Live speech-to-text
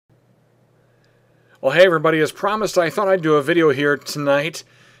Well, hey everybody, as promised, I thought I'd do a video here tonight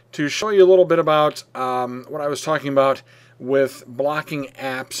to show you a little bit about what I was talking about with blocking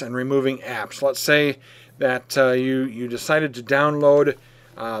apps and removing apps. Let's say that you decided to download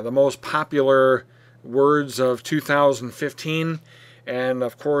the most popular words of 2015, and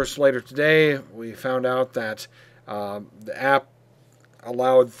of course later today we found out that the app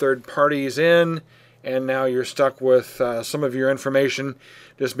allowed third parties in, and now you're stuck with some of your information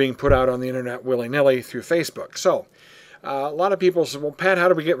just being put out on the internet willy-nilly through Facebook. So a lot of people said, well, Pat, how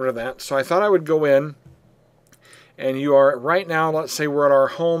do we get rid of that? So I thought I would go in, and you are right now, let's say we're at our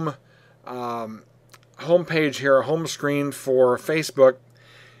home page here, our home screen for Facebook.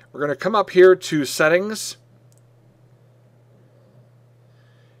 We're going to come up here to Settings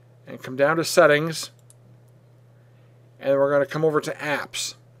and come down to Settings, and we're going to come over to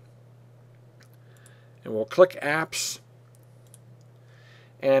Apps, and we'll click Apps,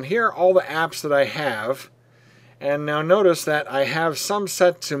 and here are all the apps that I have. And now notice that I have some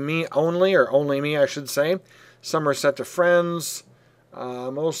set to me only, or only me I should say. Some are set to friends,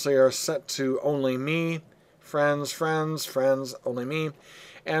 mostly are set to only me, friends, friends, friends, only me.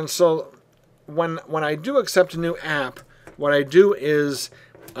 And so when I do accept a new app, what I do is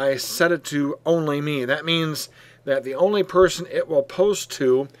I set it to only me. That means that the only person it will post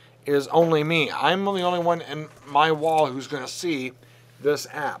to is only me. I'm the only one in my wall who's going to see this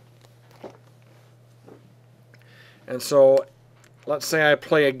app. And so let's say I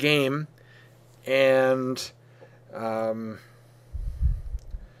play a game, and for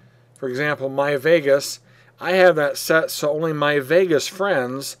example, My Vegas, I have that set so only My Vegas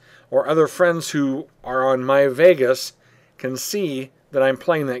friends or other friends who are on My Vegas can see that I'm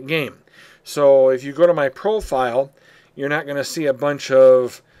playing that game. So if you go to my profile, you're not going to see a bunch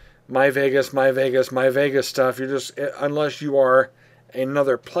of My Vegas, My Vegas, My Vegas stuff. You're just, unless you are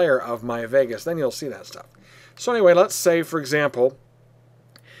another player of My Vegas, then you'll see that stuff. So anyway, let's say, for example,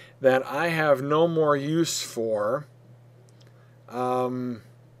 that I have no more use for, I don't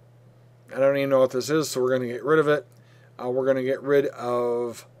even know what this is, so we're going to get rid of it. We're going to get rid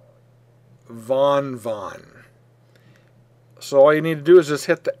of Von. So all you need to do is just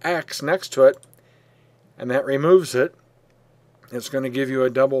hit the X next to it, and that removes it. It's going to give you a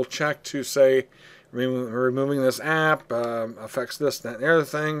double check to say, removing this app affects this, that, and the other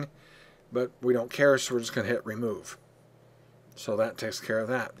thing. But we don't care, so we're just going to hit remove. So that takes care of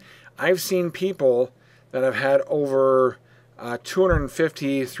that. I've seen people that have had over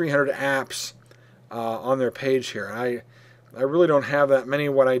 250, 300 apps on their page here. I really don't have that many.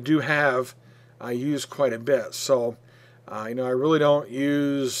 What I do have, I use quite a bit. So, I really don't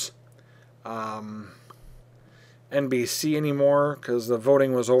use NBC anymore because the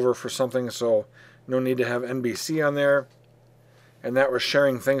voting was over for something, so no need to have NBC on there. And that was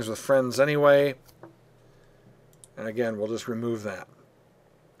sharing things with friends anyway. And again, we'll just remove that.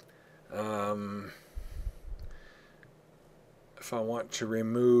 If I want to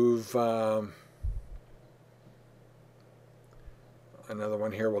remove another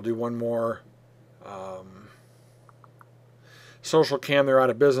one here, we'll do one more. Social Cam, they're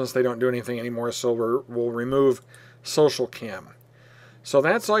out of business. They don't do anything anymore, so we'll remove Social Cam. So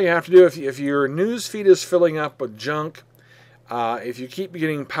that's all you have to do. If your news feed is filling up with junk, if you keep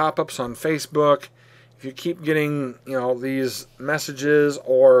getting pop-ups on Facebook, if you keep getting these messages,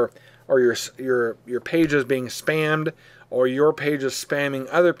 or your page is being spammed, or your page is spamming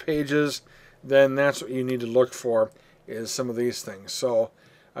other pages, then that's what you need to look for, is some of these things. So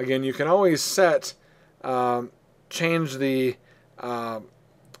again, you can always set change the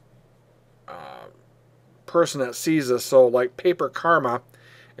person that sees this. So like Paper Karma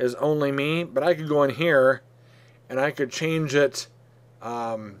is only me, but I could go in here and I could change it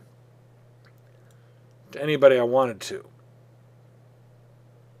to anybody I wanted to.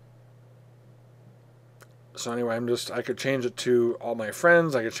 So anyway, I could change it to all my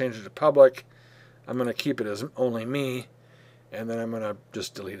friends. I could change it to public. I'm going to keep it as only me, and then I'm going to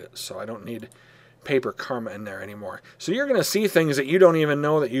just delete it. So I don't need Paper Karma in there anymore. So you're going to see things that you don't even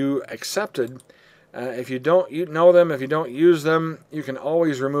know that you accepted. If you don't know them, if you don't use them, you can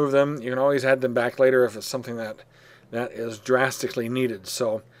always remove them. You can always add them back later if it's something that is drastically needed.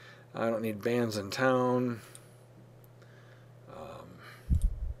 So I don't need Bands in Town.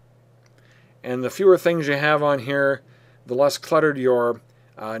 And the fewer things you have on here, the less cluttered your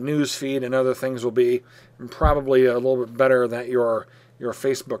news feed and other things will be, and probably a little bit better that your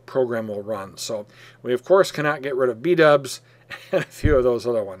Facebook program will run. So we of course cannot get rid of B-dubs and a few of those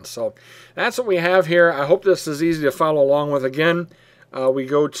other ones. So that's what we have here. I hope this is easy to follow along with. Again, we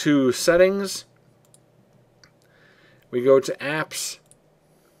go to Settings, we go to Apps,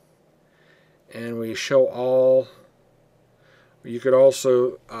 and we show all. You could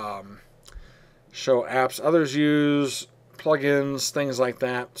also show apps others use, plugins, things like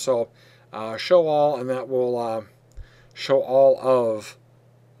that. So show all, and that will show all of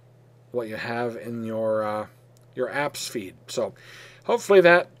what you have in your apps feed. So hopefully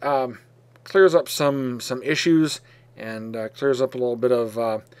that clears up some issues and clears up a little bit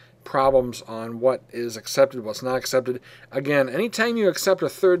of problems on what is accepted, what's not accepted. Again, anytime you accept a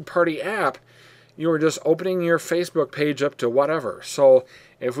third-party app, you are just opening your Facebook page up to whatever. So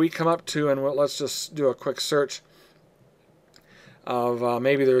if we come up to, and let's just do a quick search of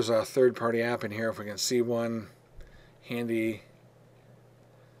maybe there's a third-party app in here, if we can see one handy.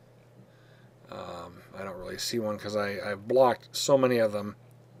 I don't really see one because I've blocked so many of them.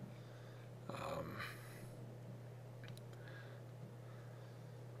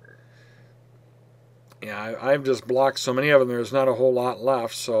 Yeah, I've just blocked so many of them, there's not a whole lot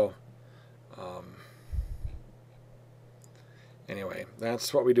left. So anyway,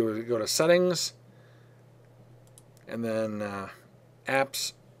 that's what we do. We go to settings, and then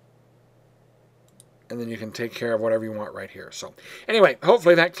apps, and then you can take care of whatever you want right here. So anyway,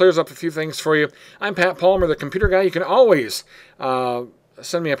 hopefully that clears up a few things for you. I'm Pat Palmer, the Computer Guy. You can always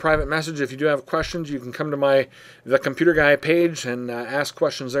send me a private message if you do have questions. You can come to the Computer Guy page and ask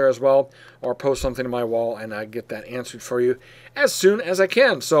questions there as well, or post something to my wall, and I get that answered for you as soon as I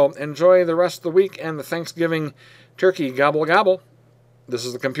can. So enjoy the rest of the week and the Thanksgiving turkey. Gobble, gobble. This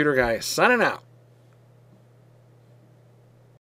is the Computer Guy signing out.